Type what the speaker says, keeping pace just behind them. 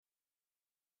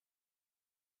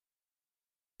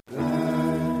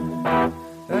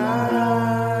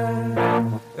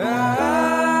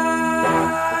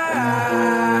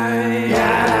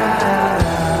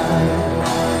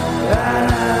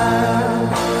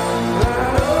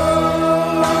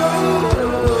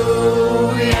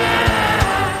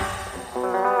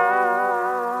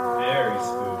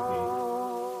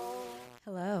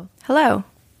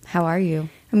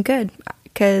I'm good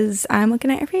because I'm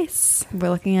looking at your face We're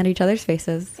looking at each other's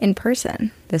faces. in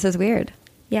person. This is weird.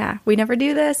 Yeah, we never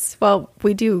do this. Well,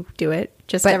 we do it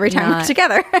just But every time we're not-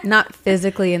 together. Not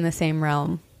physically in the same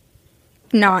realm.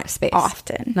 Not Space.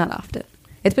 often. Not often.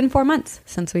 It's been 4 months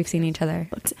since we've seen each other.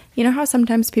 You know how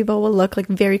sometimes people will look like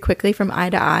very quickly from eye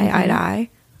to eye, Mm-hmm. eye to eye?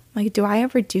 Like, do I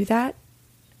ever do that?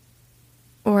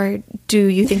 Or do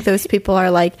you think those people are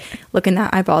like, look in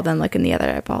that eyeball, then look in the other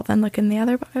eyeball, then look in the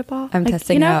other eyeball? I'm Like,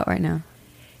 testing you it know? out right now.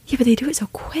 Yeah, but they do it so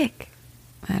quick.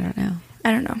 I don't know.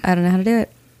 I don't know. I don't know how to do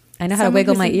it. I know how to Someone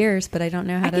wiggle who's my in- ears, but I don't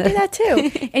know how I to can do that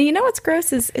too. And you know what's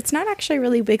gross is it's not actually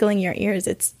really wiggling your ears.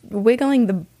 It's wiggling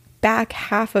the back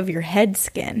half of your head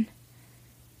skin.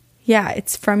 Yeah,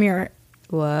 it's from your...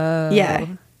 Whoa. Yeah.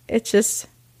 It's just...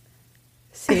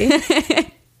 See?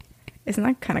 Isn't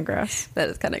that kind of gross? That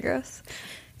is kind of gross.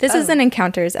 This is an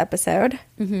Encounters episode.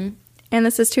 Mm-hmm. And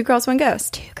this is Two Girls, One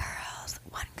Ghost. 2 girls,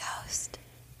 1 ghost.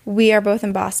 We are both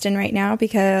in Boston right now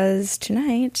because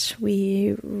tonight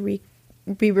we record.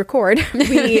 It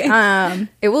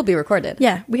will be recorded.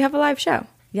 Yeah, we have a live show.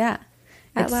 Yeah.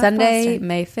 At It's Loud Sunday, Boston.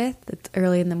 May 5th. It's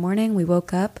early in the morning. We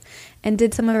woke up and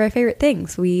did some of our favorite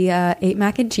things. We ate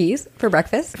mac and cheese for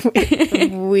breakfast.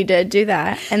 We did do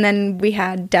that. And then we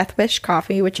had Death Wish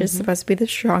coffee, which is supposed to be the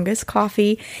strongest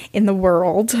coffee in the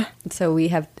world. So we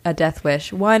have a death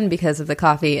wish. 1, because of the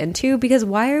coffee. And 2, because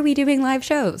why are we doing live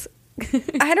shows?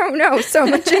 I don't know. So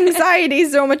much anxiety,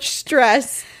 so much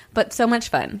stress. But so much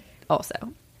fun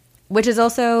also. Which is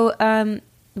also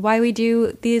why we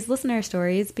do these listener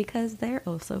stories, because they're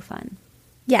also fun.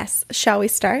 Yes. Shall we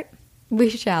start? We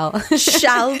shall.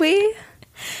 Shall we?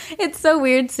 It's so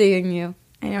weird seeing you.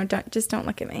 I know. Don't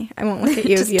look at me. I won't look at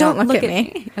you if Just you don't look at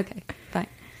me. Okay, fine.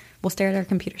 We'll stare at our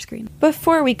computer screen.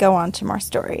 Before we go on to more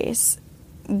stories,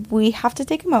 we have to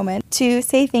take a moment to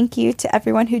say thank you to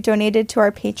everyone who donated to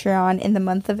our Patreon in the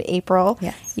month of April.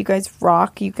 Yes. You guys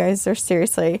rock. You guys are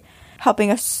seriously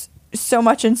helping us so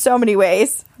much in so many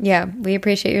ways. Yeah, we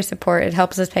appreciate your support. It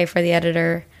helps us pay for the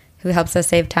editor, who helps us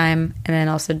save time, and then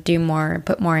also do more,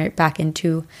 put more back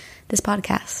into this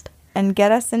podcast. And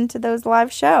get us into those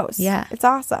live shows. Yeah. It's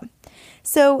awesome.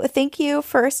 So thank you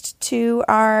first to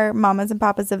our mamas and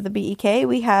papas of the BEK.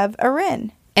 We have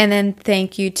Arin. And then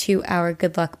thank you to our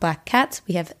Good Luck Black Cats.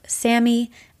 We have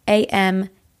Sammy, AM,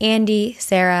 Andy,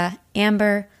 Sarah,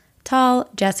 Amber, Tall,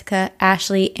 Jessica,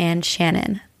 Ashley, and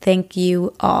Shannon. Thank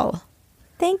you all.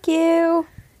 Thank you.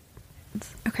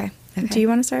 Okay. Do you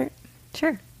want to start?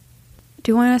 Sure.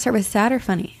 Do you want to start with sad or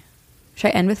funny? Should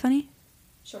I end with funny?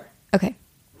 Sure. Okay.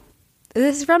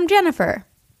 This is from Jennifer.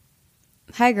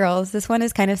 Hi, girls. This one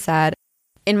is kind of sad.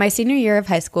 In my senior year of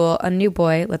high school, a new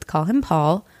boy, let's call him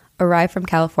Paul, arrived from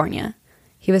California.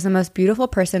 He was the most beautiful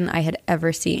person I had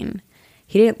ever seen.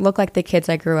 He didn't look like the kids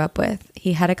I grew up with.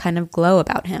 He had a kind of glow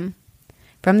about him.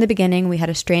 From the beginning, we had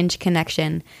a strange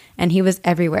connection, and he was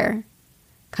everywhere,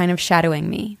 kind of shadowing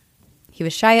me. He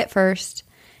was shy at first,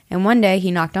 and one day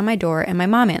he knocked on my door and my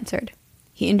mom answered.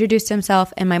 He introduced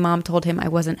himself, and my mom told him I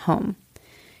wasn't home.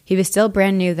 He was still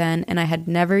brand new then, and I had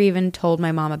never even told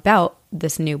my mom about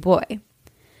this new boy.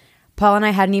 Paul and I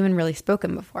hadn't even really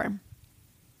spoken before.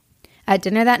 At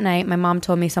dinner that night, my mom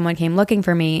told me someone came looking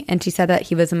for me, and she said that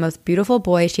he was the most beautiful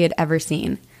boy she had ever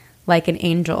seen, like an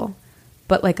angel,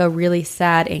 but like a really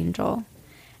sad angel.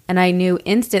 And I knew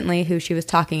instantly who she was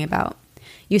talking about.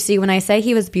 You see, when I say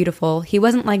he was beautiful, he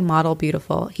wasn't like model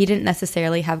beautiful. He didn't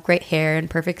necessarily have great hair and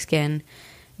perfect skin.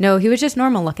 No, he was just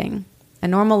normal looking, a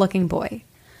normal looking boy.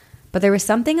 But there was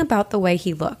something about the way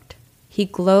he looked. He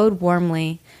glowed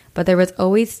warmly, but there was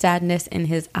always sadness in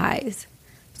his eyes.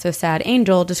 So Sad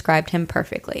Angel described him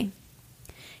perfectly.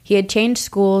 He had changed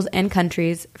schools and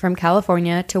countries from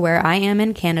California to where I am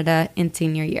in Canada in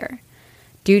senior year,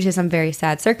 due to some very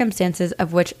sad circumstances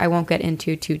of which I won't get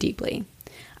into too deeply.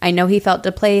 I know he felt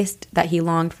displaced, that he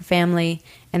longed for family,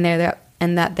 and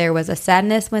that there was a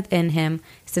sadness within him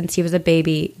since he was a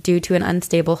baby due to an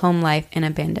unstable home life and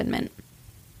abandonment.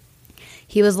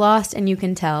 He was lost, and you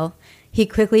can tell. He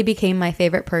quickly became my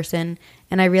favorite person,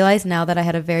 and I realize now that I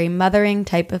had a very mothering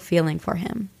type of feeling for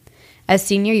him. As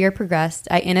senior year progressed,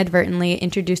 I inadvertently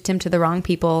introduced him to the wrong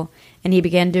people, and he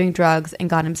began doing drugs and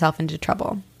got himself into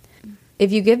trouble.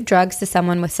 If you give drugs to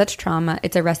someone with such trauma,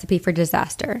 it's a recipe for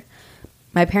disaster.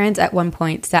 My parents at one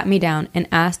point sat me down and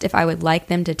asked if I would like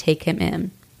them to take him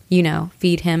in. You know,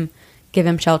 feed him, give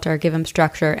him shelter, give him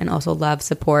structure, and also love,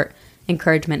 support,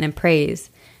 encouragement, and praise.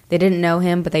 They didn't know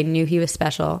him, but they knew he was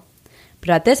special. But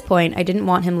at this point, I didn't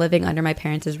want him living under my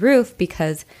parents' roof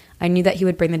because I knew that he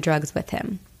would bring the drugs with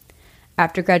him.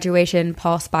 After graduation,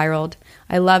 Paul spiraled.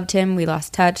 I loved him, we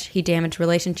lost touch, he damaged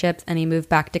relationships, and he moved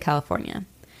back to California.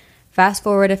 Fast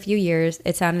forward a few years,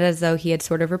 it sounded as though he had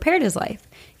sort of repaired his life.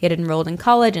 He had enrolled in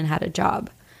college and had a job.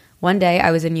 One day,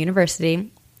 I was in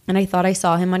university, and I thought I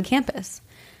saw him on campus.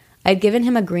 I'd given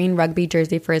him a green rugby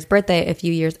jersey for his birthday a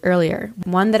few years earlier,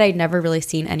 one that I'd never really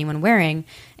seen anyone wearing,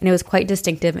 and it was quite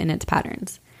distinctive in its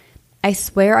patterns. I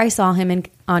swear I saw him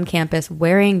on campus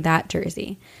wearing that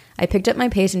jersey. I picked up my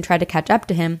pace and tried to catch up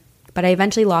to him, but I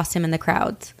eventually lost him in the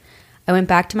crowds. I went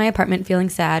back to my apartment feeling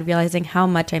sad, realizing how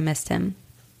much I missed him,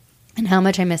 and how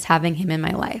much I missed having him in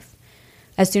my life.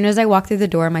 As soon as I walked through the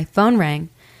door, my phone rang,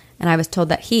 and I was told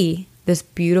that he, this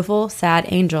beautiful, sad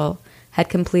angel, had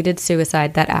completed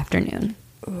suicide that afternoon.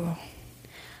 Ooh.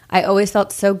 I always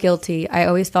felt so guilty. I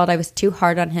always felt I was too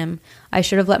hard on him. I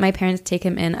should have let my parents take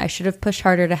him in. I should have pushed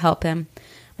harder to help him.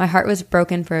 My heart was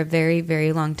broken for a very,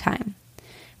 very long time.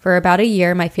 For about a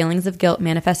year, my feelings of guilt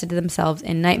manifested themselves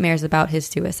in nightmares about his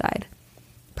suicide.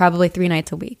 Probably 3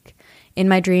 nights a week. In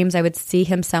my dreams, I would see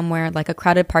him somewhere, like a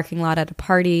crowded parking lot at a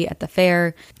party, at the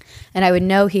fair, and I would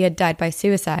know he had died by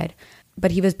suicide.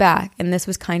 But he was back, and this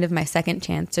was kind of my second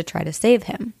chance to try to save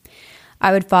him.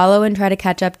 I would follow and try to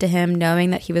catch up to him, knowing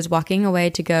that he was walking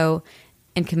away to go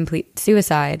and complete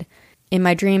suicide. In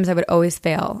my dreams, I would always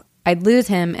fail. I'd lose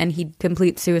him, and he'd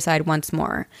complete suicide once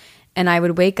more. And I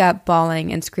would wake up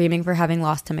bawling and screaming for having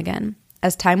lost him again.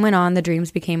 As time went on, the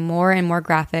dreams became more and more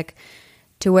graphic,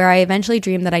 to where I eventually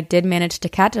dreamed that I did manage to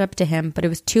catch up to him, but it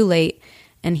was too late,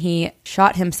 and he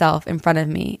shot himself in front of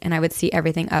me, and I would see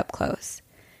everything up close.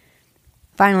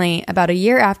 Finally, about a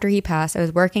year after he passed, I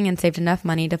was working and saved enough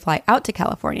money to fly out to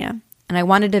California, and I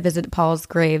wanted to visit Paul's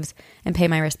graves and pay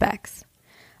my respects.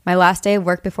 My last day of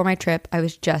work before my trip, I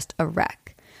was just a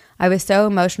wreck. I was so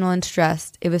emotional and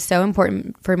stressed. It was so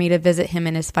important for me to visit him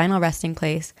in his final resting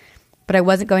place, but I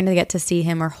wasn't going to get to see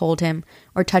him or hold him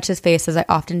or touch his face as I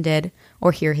often did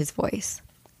or hear his voice.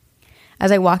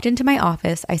 As I walked into my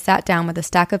office, I sat down with a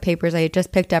stack of papers I had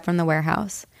just picked up from the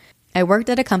warehouse. I worked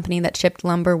at a company that shipped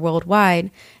lumber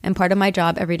worldwide, and part of my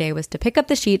job every day was to pick up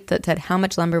the sheet that said how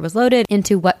much lumber was loaded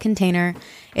into what container,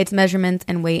 its measurements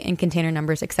and weight and container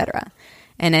numbers, etc.,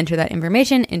 and enter that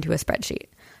information into a spreadsheet.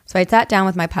 So I sat down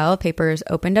with my pile of papers,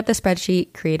 opened up the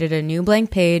spreadsheet, created a new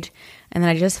blank page, and then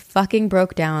I just fucking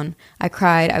broke down. I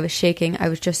cried. I was shaking. I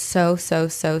was just so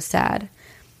sad.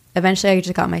 Eventually, I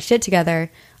just got my shit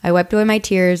together. I wiped away my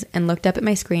tears and looked up at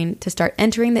my screen to start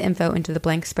entering the info into the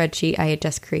blank spreadsheet I had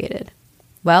just created.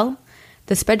 Well,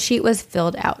 the spreadsheet was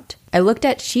filled out. I looked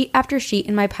at sheet after sheet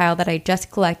in my pile that I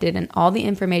just collected, and all the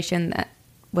information that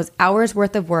was hours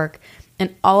worth of work,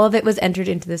 and all of it was entered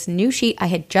into this new sheet I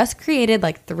had just created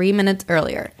like 3 minutes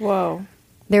earlier. Whoa.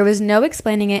 There was no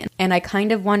explaining it, and I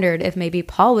kind of wondered if maybe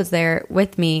Paul was there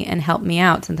with me and helped me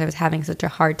out since I was having such a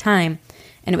hard time,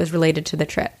 and it was related to the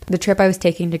trip I was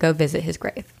taking to go visit his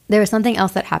grave. There was something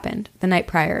else that happened the night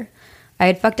prior. I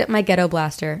had fucked up my ghetto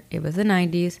blaster. It was the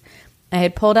 90s. I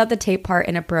had pulled out the tape part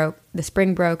and it broke. The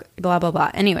spring broke, blah, blah,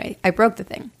 blah. Anyway, I broke the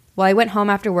thing. Well, I went home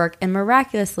after work, and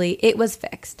miraculously, it was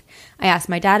fixed. I asked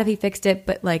my dad if he fixed it,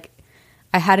 but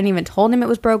I hadn't even told him it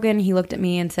was broken. He looked at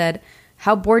me and said,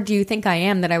 "How bored do you think I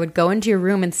am that I would go into your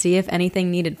room and see if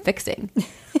anything needed fixing?"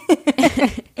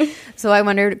 So I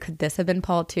wondered, could this have been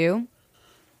Paul too?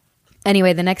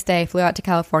 Anyway, the next day I flew out to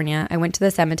California. I went to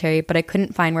the cemetery, but I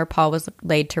couldn't find where Paul was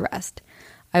laid to rest.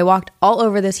 I walked all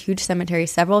over this huge cemetery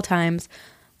several times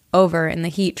over in the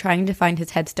heat trying to find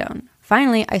his headstone.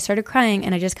 Finally, I started crying,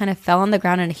 and I just kind of fell on the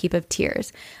ground in a heap of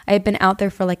tears. I had been out there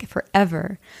for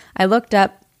forever. I looked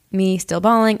up, me still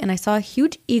bawling, and I saw a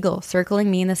huge eagle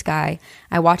circling me in the sky.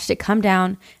 I watched it come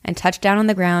down and touch down on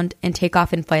the ground and take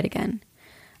off in flight again.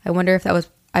 I wondered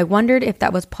if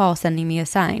that was Paul sending me a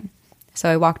sign. So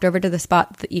I walked over to the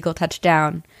spot the eagle touched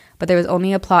down, but there was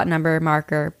only a plot number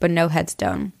marker, but no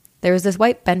headstone. There was this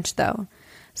white bench, though.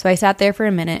 So I sat there for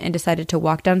a minute and decided to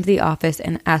walk down to the office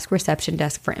and ask reception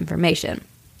desk for information.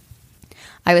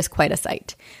 I was quite a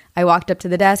sight. I walked up to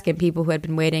the desk, and people who had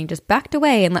been waiting just backed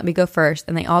away and let me go first,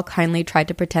 and they all kindly tried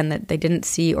to pretend that they didn't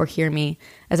see or hear me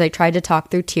as I tried to talk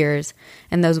through tears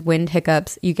and those wind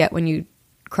hiccups you get when you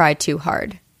cry too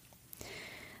hard.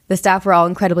 The staff were all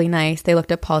incredibly nice. They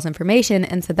looked up Paul's information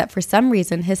and said that for some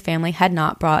reason his family had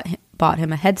not bought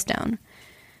him a headstone.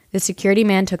 The security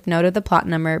man took note of the plot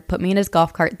number, put me in his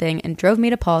golf cart thing, and drove me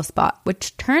to Paul's spot,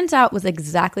 which turns out was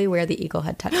exactly where the eagle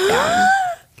had touched down.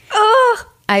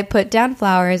 I put down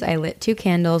flowers, I lit 2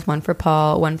 candles, one for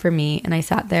Paul, one for me, and I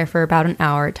sat there for about an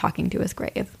hour talking to his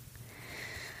grave.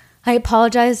 I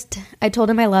apologized. I told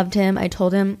him I loved him. I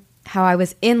told him how I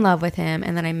was in love with him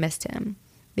and that I missed him.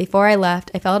 Before I left,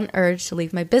 I felt an urge to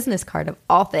leave my business card of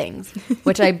all things,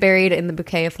 which I buried in the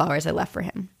bouquet of flowers I left for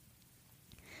him.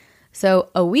 So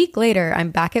a week later,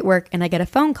 I'm back at work and I get a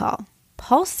phone call.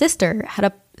 Paul's sister had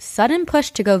a sudden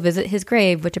push to go visit his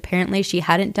grave, which apparently she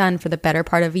hadn't done for the better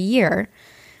part of a year.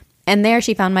 And there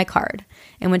she found my card.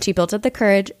 And when she built up the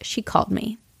courage, she called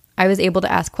me. I was able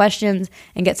to ask questions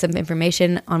and get some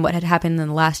information on what had happened in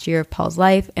the last year of Paul's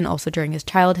life and also during his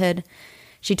childhood.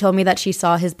 She told me that she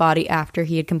saw his body after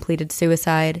he had completed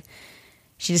suicide.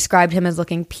 She described him as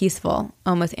looking peaceful,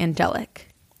 almost angelic.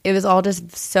 It was all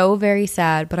just so very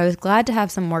sad, but I was glad to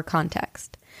have some more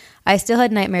context. I still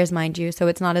had nightmares, mind you, so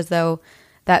it's not as though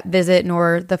that visit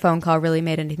nor the phone call really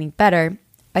made anything better.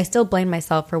 I still blamed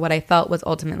myself for what I felt was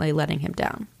ultimately letting him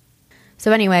down.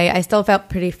 So anyway, I still felt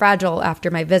pretty fragile after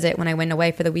my visit when I went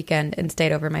away for the weekend and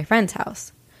stayed over at my friend's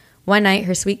house. One night,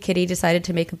 her sweet kitty decided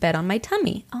to make a bed on my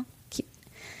tummy. Oh, cute.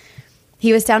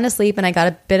 He was sound asleep and I got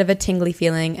a bit of a tingly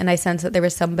feeling and I sensed that there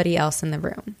was somebody else in the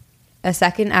room. A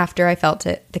second after I felt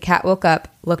it, the cat woke up,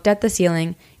 looked at the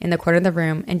ceiling in the corner of the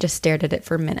room, and just stared at it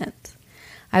for minutes.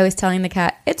 I was telling the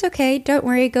cat, "It's okay, don't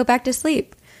worry, go back to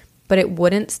sleep." But it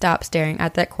wouldn't stop staring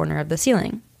at that corner of the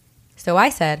ceiling. So I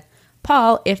said,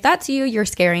 "Paul, if that's you, you're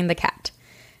scaring the cat."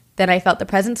 Then I felt the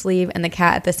presence leave, and the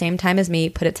cat at the same time as me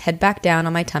put its head back down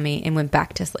on my tummy and went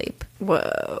back to sleep.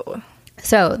 Whoa.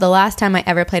 So the last time I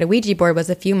ever played a Ouija board was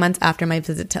a few months after my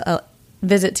visit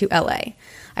to LA.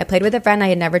 I played with a friend I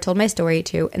had never told my story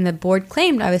to, and the board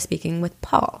claimed I was speaking with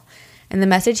Paul. And the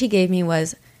message he gave me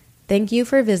was, "Thank you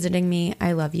for visiting me.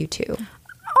 I love you too."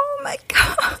 Oh my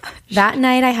gosh. That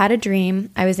night I had a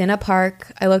dream. I was in a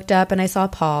park. I looked up and I saw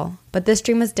Paul. But this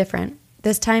dream was different.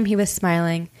 This time he was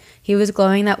smiling. He was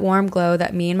glowing that warm glow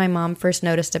that me and my mom first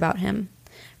noticed about him.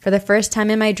 For the first time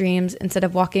in my dreams, instead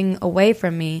of walking away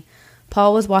from me,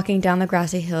 Paul was walking down the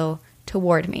grassy hill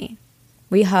toward me.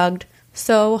 We hugged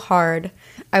so hard.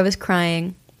 I was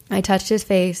crying. I touched his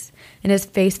face, and his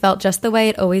face felt just the way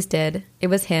it always did. It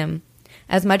was him.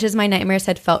 As much as my nightmares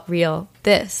had felt real,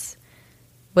 this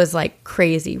was like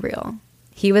crazy real.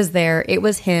 He was there. It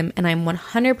was him, and I'm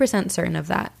 100% certain of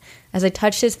that. As I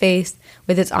touched his face,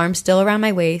 with his arm still around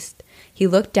my waist, he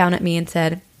looked down at me and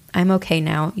said, "I'm okay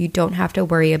now. You don't have to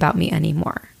worry about me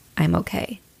anymore. I'm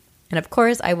okay." And of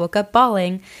course, I woke up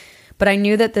bawling, but I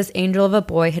knew that this angel of a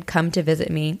boy had come to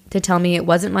visit me, to tell me it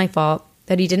wasn't my fault,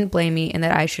 that he didn't blame me, and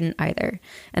that I shouldn't either,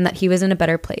 and that he was in a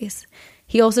better place.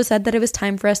 He also said that it was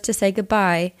time for us to say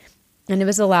goodbye, and it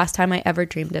was the last time I ever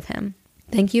dreamed of him.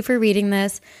 Thank you for reading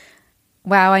this.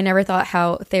 Wow, I never thought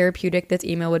how therapeutic this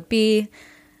email would be.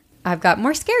 I've got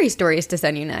more scary stories to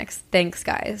send you next. Thanks,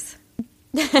 guys.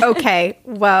 Okay,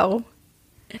 whoa.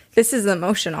 This is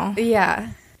emotional. Yeah.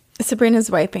 Sabrina's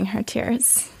wiping her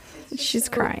tears. She's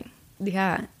crying.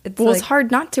 Yeah. It's hard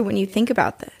not to when you think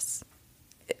about this.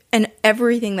 And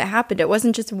everything that happened, it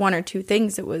wasn't just one or two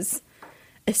things. It was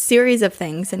a series of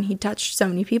things. And he touched so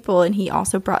many people. And he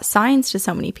also brought signs to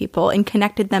so many people and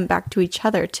connected them back to each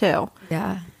other, too.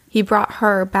 Yeah. He brought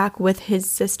her back with his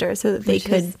sister so that they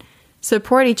could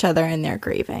support each other in their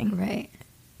grieving. Right.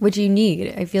 Which you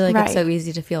need. I feel like it's so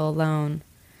easy to feel alone.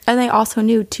 And they also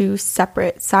knew two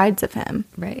separate sides of him.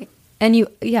 Right. And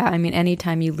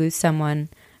anytime you lose someone,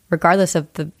 regardless of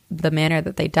the manner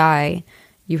that they die,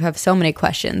 you have so many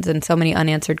questions and so many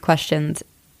unanswered questions.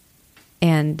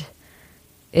 And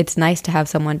it's nice to have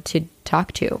someone to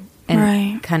talk to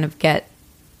and kind of get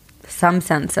some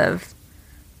sense of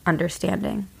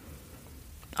understanding.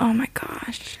 Oh my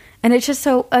gosh. And it's just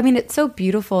it's so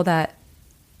beautiful that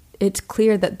it's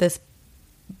clear that this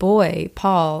boy,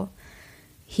 Paul,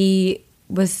 he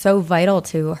was so vital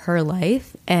to her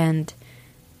life and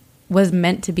was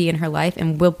meant to be in her life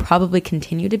and will probably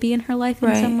continue to be in her life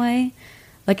in some way.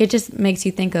 Like, it just makes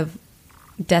you think of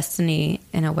destiny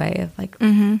in a way of like,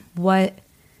 I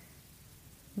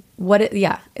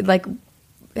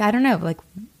don't know, like,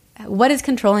 what is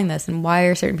controlling this and why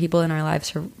are certain people in our lives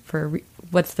for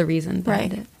what's the reason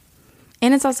behind it?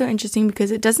 And it's also interesting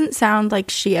because it doesn't sound like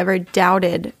she ever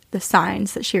doubted the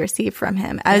signs that she received from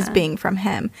him as being from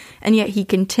him. And yet he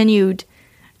continued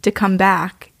to come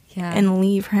back and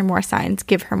leave her more signs,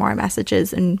 give her more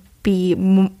messages, and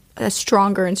be a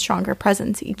stronger and stronger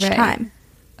presence each time.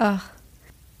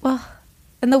 Well,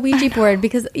 and the Ouija board,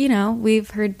 because, we've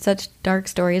heard such dark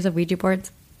stories of Ouija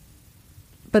boards.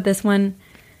 But this one,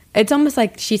 it's almost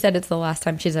like she said it's the last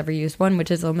time she's ever used one,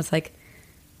 which is almost like,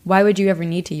 why would you ever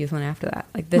need to use one after that?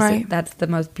 Like, that's the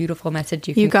most beautiful message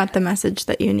you got the message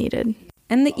that you needed.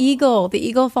 And the eagle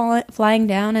flying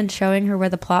down and showing her where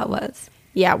the plot was.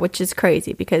 Yeah, which is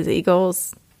crazy because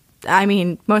eagles,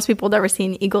 most people have never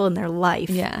seen an eagle in their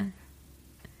life. Yeah.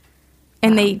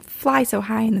 And they fly so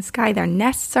high in the sky. Their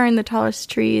nests are in the tallest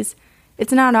trees.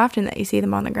 It's not often that you see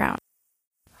them on the ground.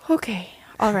 Okay.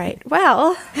 All right.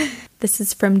 Well, this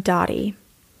is from Dottie.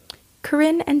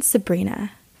 Corinne and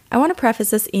Sabrina. I want to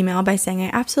preface this email by saying I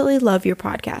absolutely love your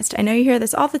podcast. I know you hear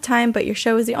this all the time, but your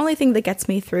show is the only thing that gets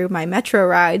me through my metro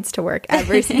rides to work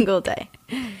every single day.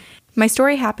 My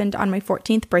story happened on my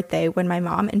 14th birthday when my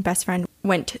mom and best friend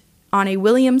went on a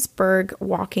Williamsburg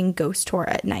walking ghost tour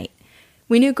at night.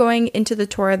 We knew going into the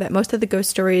tour that most of the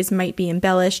ghost stories might be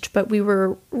embellished, but we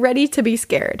were ready to be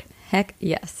scared. Heck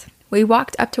yes. We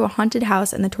walked up to a haunted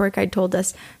house and the tour guide told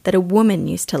us that a woman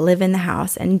used to live in the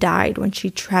house and died when she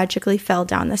tragically fell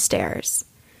down the stairs.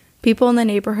 People in the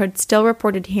neighborhood still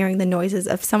reported hearing the noises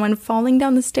of someone falling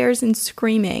down the stairs and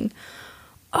screaming.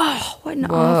 Oh, what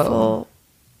an awful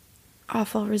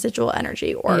residual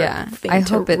energy or thing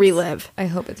to relive. I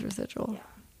hope it's residual. Yeah.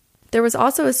 There was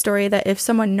also a story that if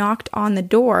someone knocked on the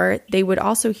door, they would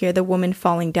also hear the woman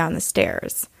falling down the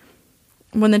stairs.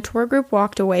 When the tour group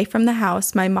walked away from the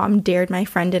house, my mom dared my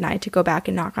friend and I to go back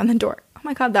and knock on the door. Oh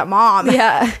my God, that mom.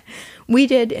 Yeah. We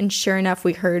did, and sure enough,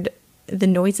 we heard the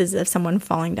noises of someone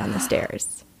falling down the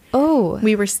stairs. Oh.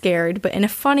 We were scared, but in a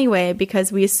funny way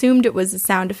because we assumed it was a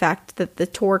sound effect that the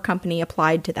tour company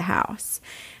applied to the house.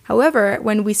 However,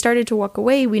 when we started to walk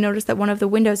away, we noticed that one of the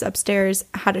windows upstairs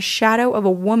had a shadow of a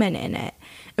woman in it.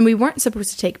 And we weren't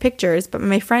supposed to take pictures, but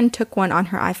my friend took one on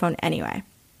her iPhone anyway.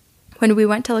 When we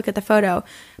went to look at the photo,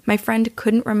 my friend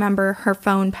couldn't remember her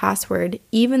phone password,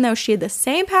 even though she had the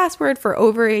same password for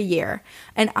over a year.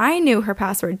 And I knew her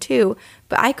password too,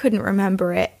 but I couldn't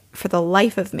remember it for the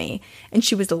life of me. And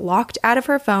she was locked out of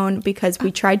her phone because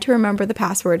we tried to remember the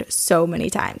password so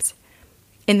many times.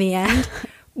 In the end,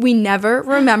 we never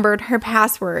remembered her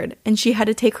password, and she had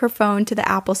to take her phone to the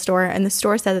Apple store, and the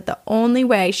store said that the only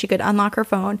way she could unlock her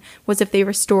phone was if they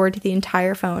restored the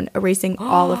entire phone, erasing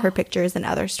all of her pictures and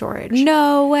other storage.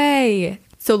 No way!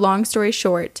 So long story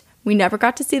short, we never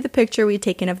got to see the picture we'd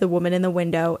taken of the woman in the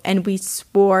window, and we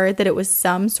swore that it was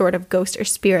some sort of ghost or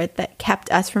spirit that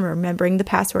kept us from remembering the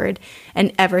password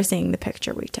and ever seeing the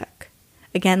picture we took.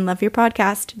 Again, love your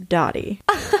podcast, Dottie.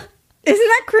 Isn't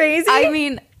that crazy? I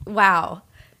mean, wow.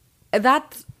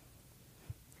 That's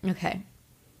okay.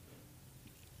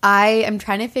 I am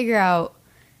trying to figure out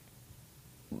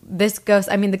this ghost.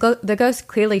 I mean, the ghost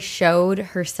clearly showed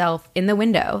herself in the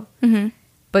window,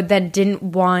 but then didn't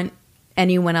want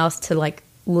anyone else to like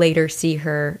later see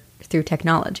her through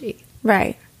technology.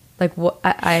 Right. Like what?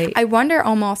 I wonder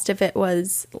almost if it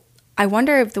was. I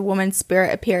wonder if the woman's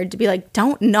spirit appeared to be like,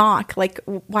 don't knock. Like,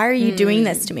 why are you doing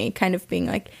this to me? Kind of being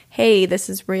like, hey, this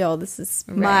is real. This is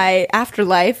my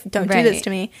afterlife. Don't do this to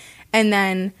me. And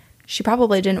then she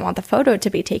probably didn't want the photo to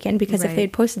be taken because if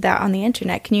they'd posted that on the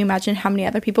internet, can you imagine how many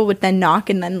other people would then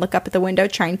knock and then look up at the window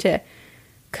trying to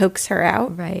coax her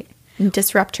out? Right. And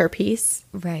disrupt her peace?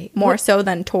 Right. More so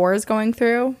than tours going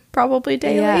through probably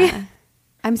daily. Yeah.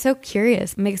 I'm so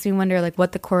curious. It makes me wonder like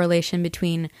what the correlation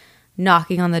between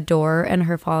knocking on the door and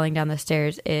her falling down the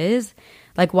stairs is.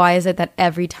 Like, why is it that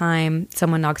every time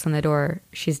someone knocks on the door,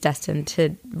 she's destined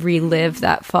to relive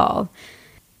that fall?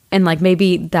 And like,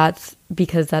 maybe that's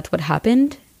because that's what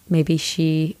happened. Maybe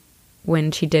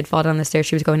when she did fall down the stairs,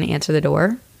 she was going to answer the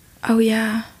door. Oh,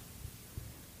 yeah.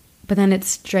 But then it's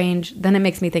strange. Then it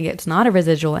makes me think it's not a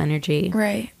residual energy.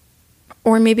 Right.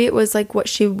 Or maybe it was like what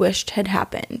she wished had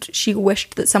happened. She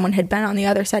wished that someone had been on the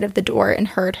other side of the door and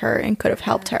heard her and could have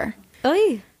helped her.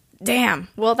 Oy. Damn.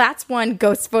 Well, that's one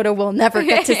ghost photo we'll never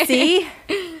get to see.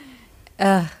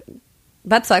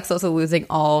 That sucks also losing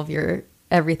all of your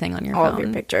everything on your phone. All of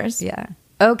your pictures. Yeah.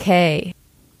 Okay.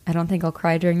 I don't think I'll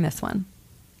cry during this one.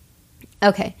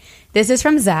 Okay. This is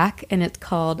from Zach, and it's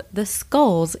called The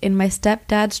Skulls in My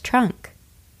Stepdad's Trunk.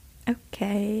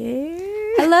 Okay.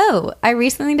 Hello. I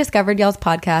recently discovered y'all's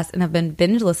podcast and have been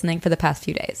binge listening for the past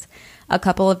few days. A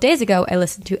couple of days ago, I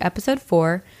listened to episode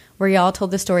 4, where y'all told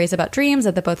the stories about dreams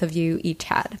that the both of you each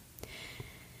had.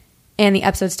 And the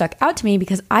episode stuck out to me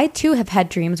because I too have had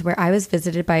dreams where I was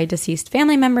visited by deceased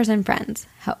family members and friends.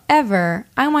 However,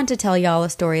 I want to tell y'all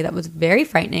a story that was very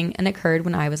frightening and occurred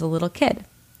when I was a little kid.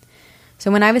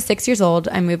 So when I was 6 years old,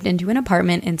 I moved into an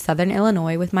apartment in southern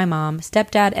Illinois with my mom,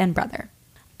 stepdad, and brother.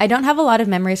 I don't have a lot of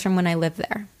memories from when I lived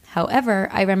there. However,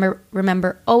 I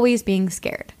remember always being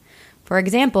scared. For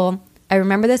example, I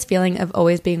remember this feeling of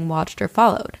always being watched or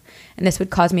followed, and this would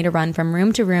cause me to run from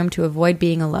room to room to avoid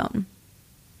being alone.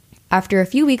 After a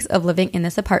few weeks of living in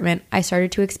this apartment, I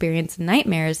started to experience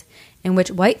nightmares in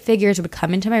which white figures would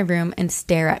come into my room and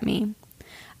stare at me.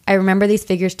 I remember these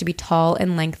figures to be tall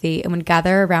and lengthy and would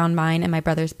gather around mine and my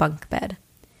brother's bunk bed.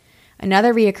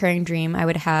 Another reoccurring dream I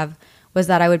would have was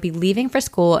that I would be leaving for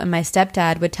school and my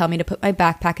stepdad would tell me to put my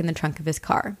backpack in the trunk of his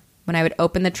car. When I would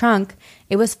open the trunk,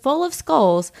 it was full of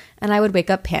skulls, and I would wake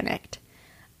up panicked.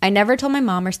 I never told my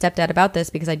mom or stepdad about this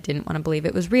because I didn't want to believe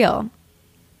it was real.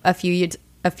 A few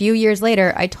years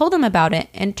later, I told them about it,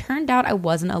 and turned out I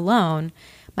wasn't alone.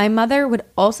 My mother would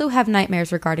also have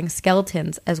nightmares regarding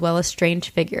skeletons as well as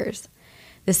strange figures.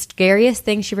 The scariest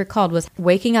thing she recalled was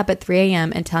waking up at 3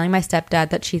 a.m. and telling my stepdad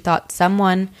that she thought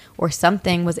someone or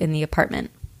something was in the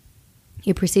apartment.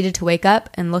 He proceeded to wake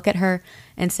up and look at her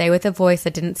and say with a voice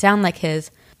that didn't sound like his,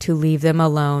 to leave them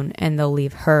alone and they'll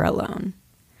leave her alone.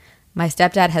 My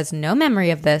stepdad has no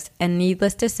memory of this, and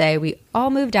needless to say, we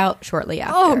all moved out shortly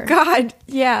after. Oh, God.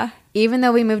 Yeah. Even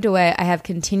though we moved away, I have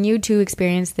continued to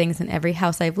experience things in every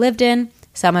house I've lived in.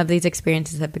 Some of these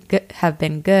experiences have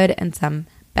been good and some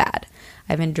bad.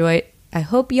 I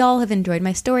hope y'all have enjoyed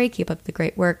my story. Keep up the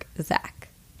great work, Zach.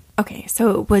 Okay,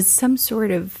 so it was some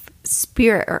sort of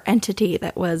spirit or entity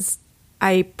that was,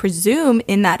 I presume,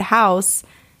 in that house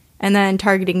and then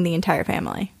targeting the entire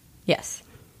family. Yes.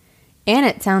 And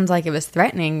it sounds like it was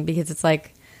threatening because it's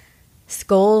like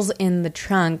skulls in the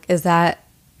trunk. Is that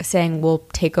saying we'll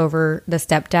take over the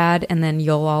stepdad and then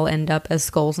you'll all end up as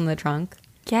skulls in the trunk?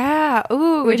 Yeah.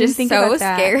 Ooh, which is so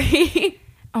scary.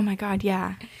 Oh my God,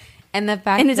 yeah. And the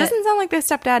fact it doesn't sound like the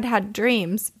stepdad had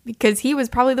dreams because he was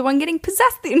probably the one getting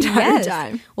possessed the entire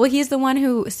time. Well, he's the one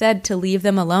who said to leave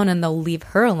them alone and they'll leave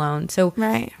her alone. So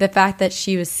right. The fact that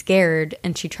she was scared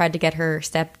and she tried to get her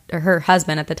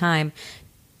husband at the time,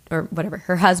 or whatever,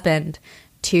 her husband,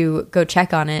 to go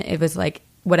check on it, it was like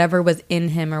whatever was in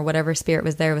him or whatever spirit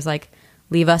was there was like,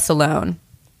 leave us alone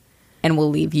and we'll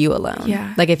leave you alone.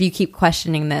 Yeah. Like if you keep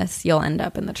questioning this, you'll end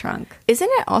up in the trunk. Isn't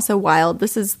it also wild?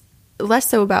 This is less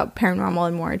so about paranormal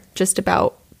and more just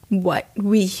about what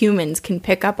we humans can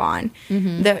pick up on.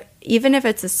 Mm-hmm. Even if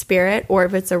it's a spirit or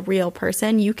if it's a real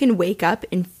person, you can wake up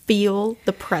and feel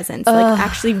the presence, like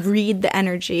actually read the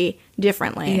energy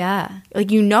differently. Yeah.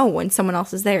 Like you know when someone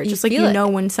else is there, just like you know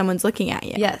when someone's looking at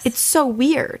you. Yes. It's so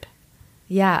weird.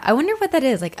 Yeah. I wonder what that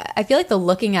is. Like I feel like the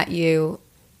looking at you,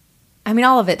 I mean,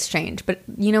 all of it's strange, but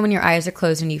you know when your eyes are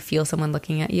closed and you feel someone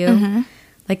looking at you? Mm-hmm.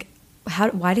 Like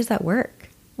why does that work?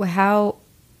 How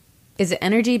is it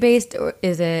energy based or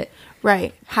is it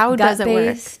right? How does it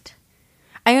work?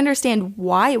 I understand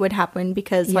why it would happen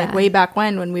because like way back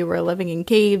when we were living in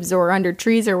caves or under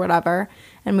trees or whatever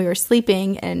and we were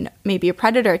sleeping and maybe a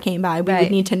predator came by, we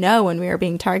would need to know when we were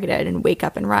being targeted and wake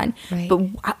up and run. Right.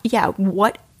 But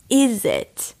what is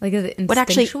it? Like is it instinctual? What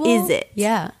actually is it?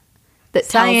 Yeah. That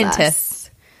scientists.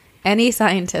 Any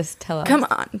scientists tell us. Come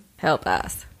on. Help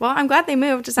us. Well, I'm glad they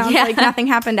moved. It sounds like nothing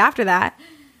happened after that.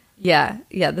 Yeah.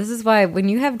 This is why when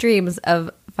you have dreams of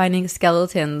finding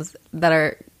skeletons that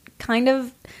are kind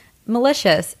of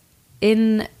malicious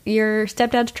in your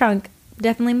stepdad's trunk,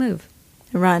 definitely move.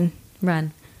 Run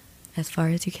as far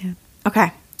as you can.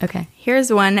 Okay.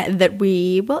 Here's one that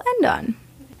we will end on.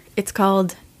 It's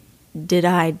called Did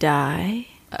I Die?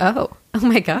 Oh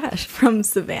my gosh. From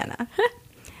Savannah.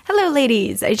 Hello,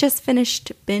 ladies. I just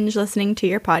finished binge listening to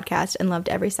your podcast and loved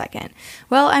every second.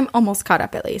 Well, I'm almost caught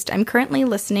up at least. I'm currently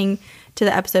listening to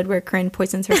the episode where Corinne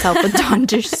poisons herself with Dawn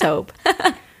dish soap.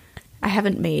 I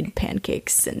haven't made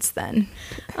pancakes since then.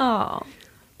 Oh.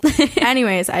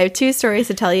 Anyways, I have 2 stories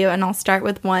to tell you, and I'll start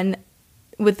with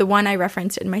the one I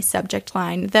referenced in my subject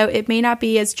line, though it may not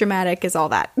be as dramatic as all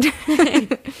that.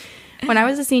 When I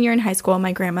was a senior in high school,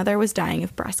 my grandmother was dying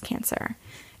of breast cancer.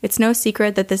 It's no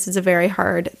secret that this is a very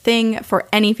hard thing for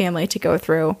any family to go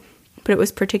through, but it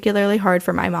was particularly hard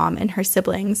for my mom and her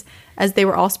siblings as they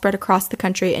were all spread across the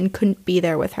country and couldn't be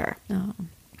there with her. Oh.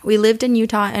 We lived in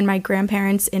Utah and my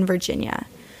grandparents in Virginia.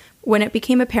 When it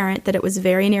became apparent that it was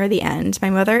very near the end,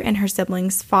 my mother and her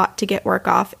siblings fought to get work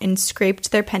off and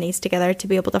scraped their pennies together to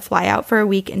be able to fly out for a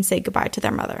week and say goodbye to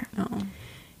their mother. Oh.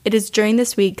 It is during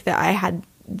this week that I had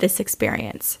this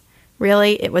experience.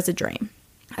 Really, it was a dream.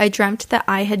 I dreamt that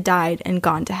I had died and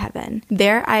gone to heaven.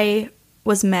 There I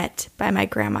was met by my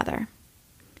grandmother.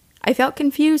 I felt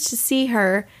confused to see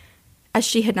her as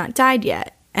she had not died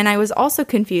yet, and I was also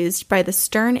confused by the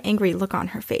stern, angry look on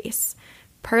her face.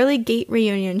 Pearly Gate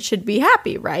reunion should be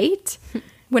happy, right?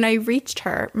 When I reached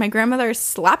her, my grandmother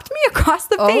slapped me across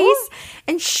the face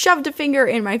and shoved a finger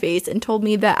in my face and told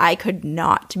me that I could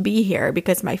not be here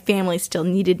because my family still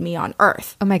needed me on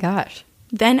Earth. Oh my gosh.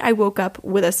 Then I woke up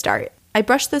with a start. I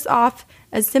brushed this off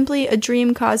as simply a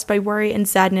dream caused by worry and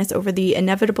sadness over the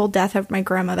inevitable death of my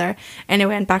grandmother, and I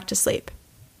went back to sleep.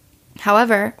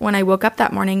 However, when I woke up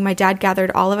that morning, my dad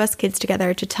gathered all of us kids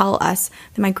together to tell us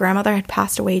that my grandmother had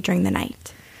passed away during the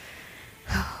night.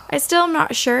 I still am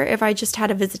not sure if I just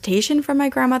had a visitation from my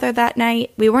grandmother that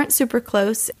night. We weren't super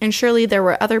close, and surely there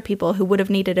were other people who would have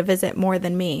needed a visit more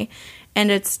than me. And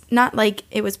it's not like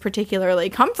it was particularly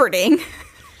comforting.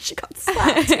 She got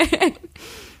slapped.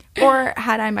 Or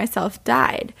had I myself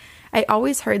died. I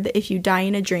always heard that if you die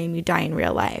in a dream, you die in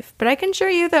real life. But I can assure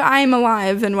you that I am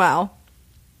alive and well.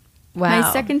 Wow.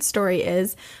 My second story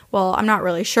is, well, I'm not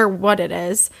really sure what it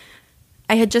is.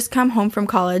 I had just come home from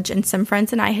college, and some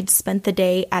friends and I had spent the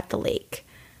day at the lake.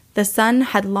 The sun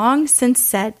had long since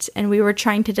set, and we were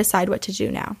trying to decide what to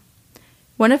do now.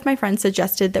 One of my friends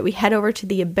suggested that we head over to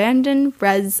the abandoned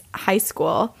res high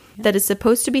school that is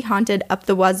supposed to be haunted up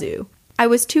the wazoo. I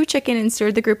was too chicken and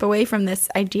steered the group away from this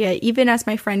idea, even as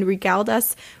my friend regaled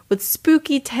us with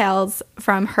spooky tales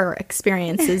from her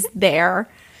experiences there.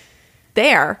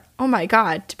 Oh my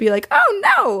God, to be like, oh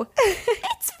no,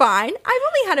 it's fine. I've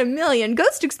only had 1 million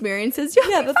ghost experiences. You'll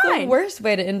be that's fine. the worst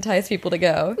way to entice people to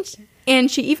go. And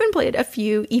she even played a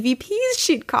few EVPs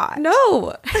she'd caught.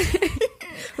 No.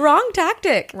 Wrong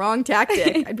tactic.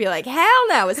 I'd be like, hell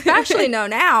no, especially no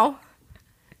now.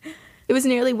 It was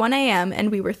nearly 1 a.m.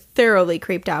 and we were thoroughly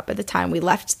creeped out by the time we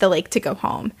left the lake to go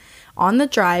home. On the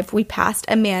drive, we passed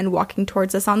a man walking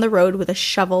towards us on the road with a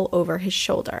shovel over his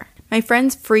shoulder. My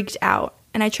friends freaked out,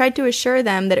 and I tried to assure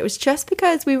them that it was just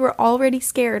because we were already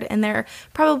scared, and there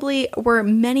probably were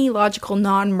many logical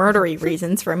non-murdery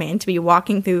reasons for a man to be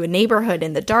walking through a neighborhood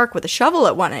in the dark with a shovel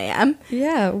at 1 a.m.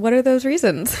 Yeah, what are those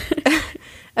reasons?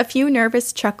 A few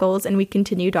nervous chuckles, and we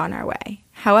continued on our way.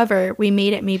 However, we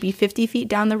made it maybe 50 feet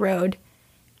down the road,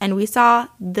 and we saw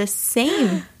the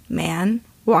same man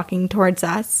walking towards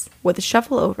us with a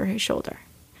shovel over his shoulder.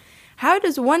 How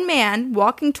does one man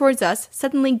walking towards us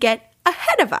suddenly get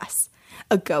ahead of us?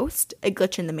 A ghost? A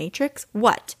glitch in the Matrix?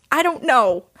 What? I don't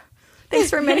know.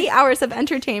 Thanks for many hours of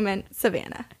entertainment,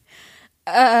 Savannah.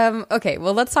 Okay,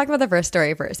 well, let's talk about the first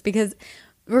story first, because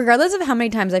regardless of how many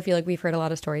times I feel like we've heard a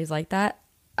lot of stories like that,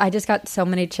 I just got so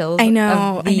many chills. I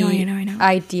know.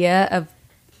 Idea of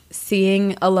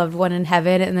seeing a loved one in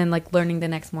heaven and then like learning the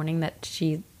next morning that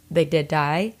they did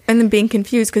die. And then being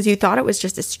confused because you thought it was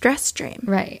just a stress dream.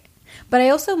 Right. But I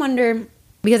also wonder,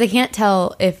 because I can't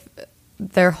tell if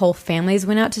their whole families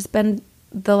went out to spend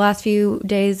the last few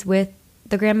days with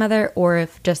the grandmother or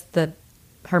if just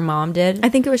her mom did. I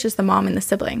think it was just the mom and the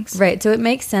siblings. Right. So it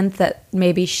makes sense that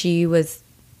maybe she was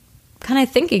kind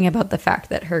of thinking about the fact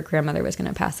that her grandmother was going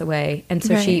to pass away. And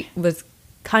so she was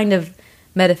kind of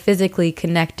metaphysically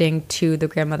connecting to the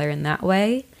grandmother in that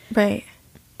way. Right.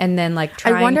 And then like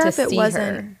trying to see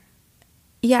her.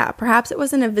 Yeah, perhaps it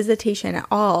wasn't a visitation at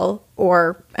all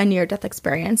or a near-death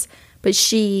experience, but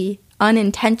she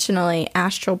unintentionally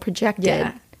astral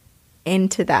projected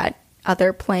into that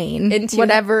other plane, into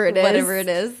whatever it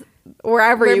is,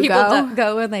 wherever where you people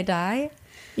go when they die.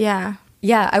 Yeah.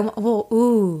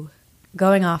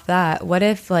 Going off that, what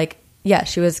if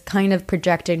she was kind of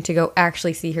projecting to go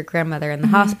actually see her grandmother in the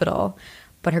hospital,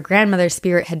 but her grandmother's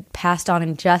spirit had passed on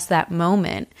in just that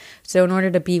moment. So in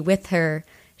order to be with her,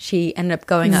 she ended up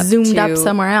going zoomed up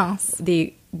somewhere else,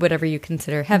 the whatever you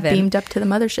consider heaven, beamed up to the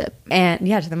mothership, and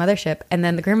to the mothership. And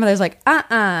then the grandmother's like,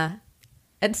 and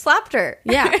slapped her.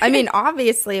 Yeah, I mean,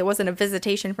 obviously it wasn't a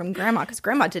visitation from grandma because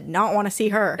grandma did not want to see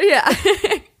her. Yeah.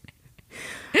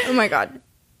 Oh my God.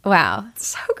 Wow.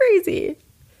 So crazy.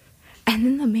 And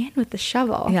then the man with the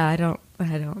shovel. Yeah, I don't.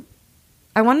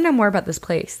 I want to know more about this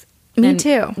place. Me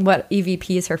too. What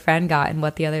EVPs her friend got and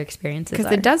what the other experiences are.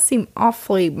 Because it does seem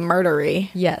awfully murdery.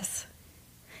 Yes.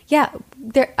 Yeah.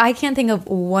 I can't think of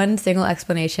one single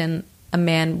explanation a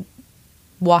man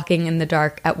walking in the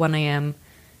dark at 1 a.m.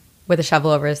 with a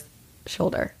shovel over his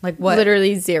shoulder. Like what?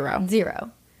 Literally zero.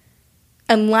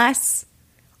 Unless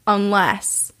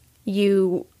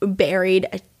you buried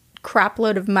a crap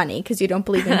load of money because you don't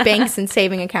believe in banks and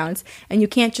saving accounts, and you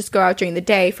can't just go out during the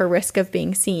day for risk of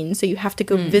being seen, so you have to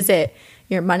go visit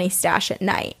your money stash at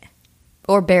night.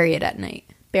 Or bury it at night.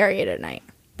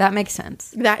 That makes sense.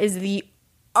 That is the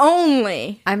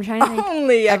only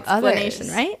explanation,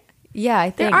 right? Yeah,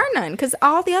 I think there are none, because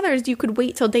all the others you could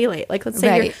wait till daylight. Like, let's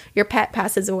say your pet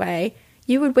passes away,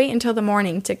 you would wait until the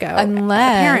morning to go.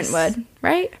 Unless a parent would,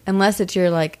 right? Unless it's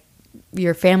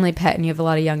your family pet and you have a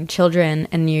lot of young children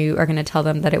and you are going to tell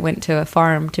them that it went to a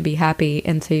farm to be happy,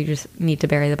 and so you just need to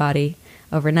bury the body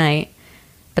overnight.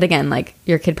 But again,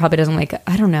 your kid probably doesn't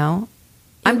I don't know.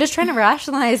 I'm just trying to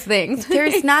rationalize things.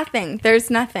 There's nothing.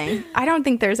 I don't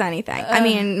think there's anything. I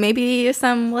mean, maybe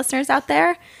some listeners out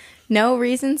there know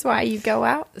reasons why you go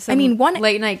out. One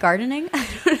late night gardening.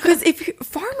 Because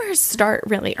farmers start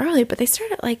really early, but they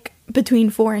start at between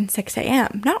 4 and 6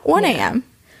 a.m. Not 1 a.m.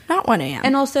 Not 1 a.m.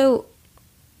 And also,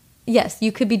 Yes,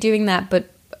 you could be doing that, but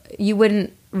you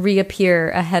wouldn't reappear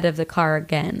ahead of the car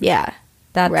again. Yeah.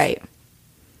 That's right.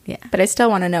 Yeah. But I still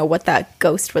want to know what that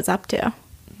ghost was up to.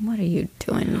 What are you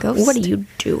doing, ghost? What are you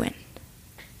doing?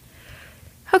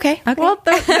 Okay. Well,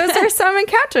 those are some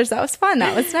encounters. That was fun.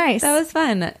 That was nice. That was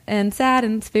fun and sad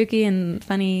and spooky and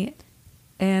funny.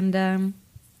 And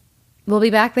we'll be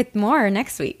back with more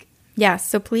next week. Yeah,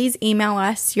 so please email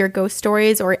us your ghost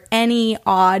stories or any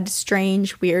odd,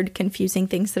 strange, weird, confusing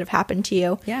things that have happened to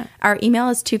you. Yeah. Our email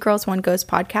is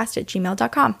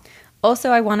 2girls1ghostpodcast@gmail.com.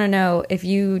 Also, I want to know if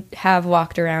you have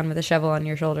walked around with a shovel on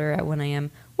your shoulder at 1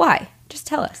 a.m. Why? Just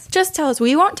tell us. Just tell us.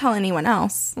 We won't tell anyone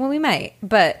else. Well, we might,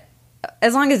 but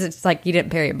as long as it's like you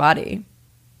didn't bury your body,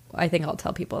 I think I'll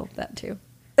tell people that too.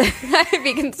 I'd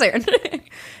be concerned.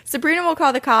 Sabrina will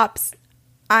call the cops.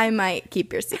 I might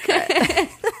keep your secret.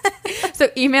 So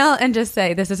email and just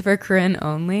say, this is for Corinne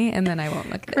only, and then I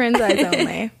won't look at Corinne's eyes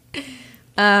only.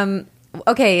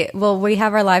 Okay, well, we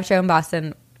have our live show in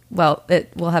Boston. Well,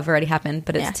 it will have already happened,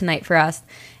 but it's tonight for us.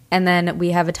 And then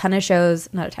we have a ton of shows.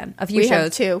 Not a ton. A few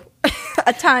shows. We have 2.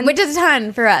 A ton. Which is a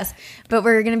ton for us. But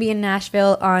we're going to be in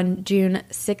Nashville on June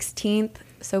 16th.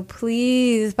 So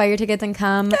please buy your tickets and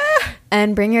come.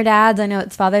 And bring your dads. I know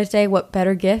it's Father's Day. What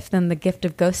better gift than the gift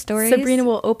of ghost stories? Sabrina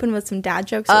will open with some dad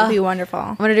jokes. It'll be wonderful.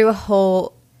 I'm going to do a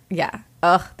whole... Yeah.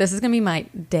 Ugh, this is going to be my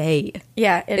day.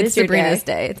 Yeah, it's Sabrina's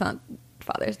day. It's not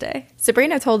Father's Day.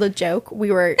 Sabrina told a joke.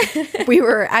 We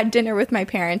were at dinner with my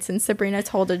parents, and Sabrina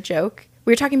told a joke.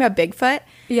 We were talking about Bigfoot.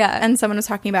 Yeah. And someone was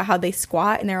talking about how they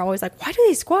squat, and they're always like, why do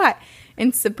they squat?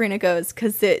 And Sabrina goes,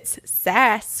 because it's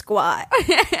Sasquatch.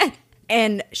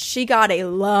 And she got a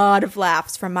lot of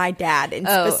laughs from my dad in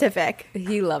specific.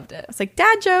 He loved it. I was like,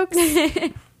 dad jokes.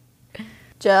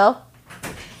 Jill.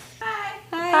 Hi.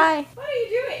 Hi. What are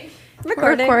you doing?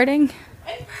 Recording.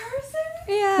 In person?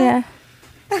 Yeah. Yeah.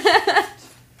 That's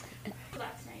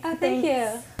nice. Oh, thank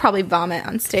you. Probably vomit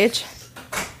on stage.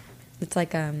 It's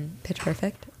like Pitch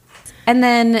Perfect. And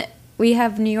then we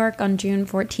have New York on June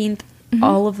 14th. Mm-hmm.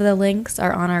 All of the links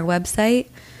are on our website.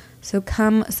 So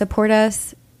come support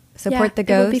us. Support the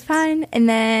ghosts. It will be fun. And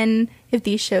then if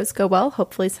these shows go well,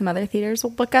 hopefully some other theaters will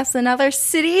book us in other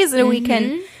cities and we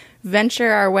can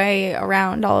venture our way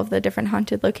around all of the different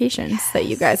haunted locations that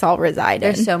you guys all reside in.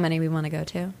 There's so many we want to go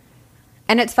to.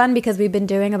 And it's fun because we've been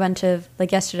doing a bunch of,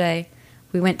 like yesterday,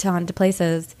 we went to haunted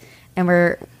places and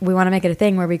we want to make it a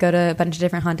thing where we go to a bunch of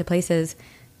different haunted places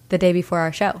the day before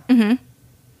our show. Mm-hmm.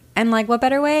 And like what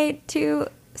better way to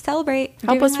celebrate?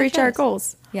 Help us reach our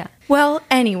goals. Yeah. Well,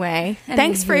 anyway,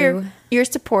 thanks for your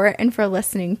support and for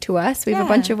listening to us. We have a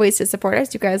bunch of ways to support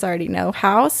us. You guys already know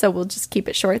how, so we'll just keep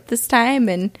it short this time.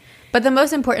 But the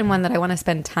most important one that I want to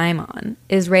spend time on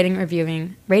is rating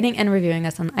and reviewing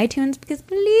us on iTunes, because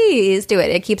please do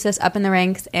it. It keeps us up in the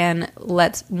ranks and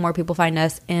lets more people find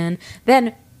us, and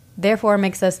then therefore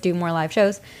makes us do more live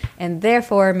shows, and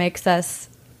therefore makes us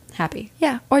happy.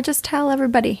 Yeah, or just tell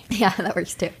everybody. Yeah, that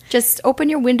works too. Just open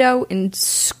your window and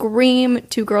scream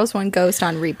 2 Girls, 1 Ghost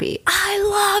on repeat.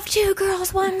 I love 2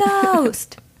 Girls, 1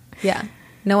 Ghost. Yeah,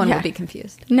 no one will be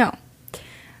confused. No.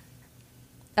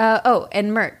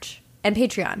 And merch and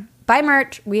Patreon. Buy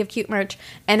merch. We have cute merch.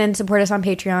 And then support us on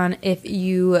Patreon if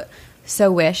you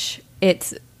so wish.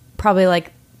 It's probably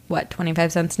like,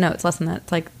 25 cents? No, it's less than that.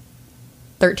 It's like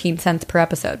 13 cents per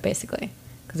episode, basically.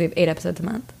 Because we have 8 episodes a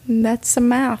month. That's some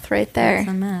math right there. That's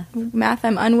some math. Math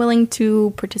I'm unwilling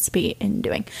to participate in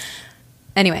doing.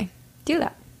 Anyway, do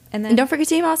that. And don't forget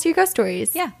to email us your ghost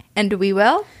stories. Yeah. And we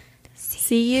will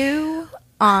see you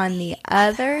on the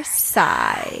other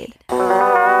side.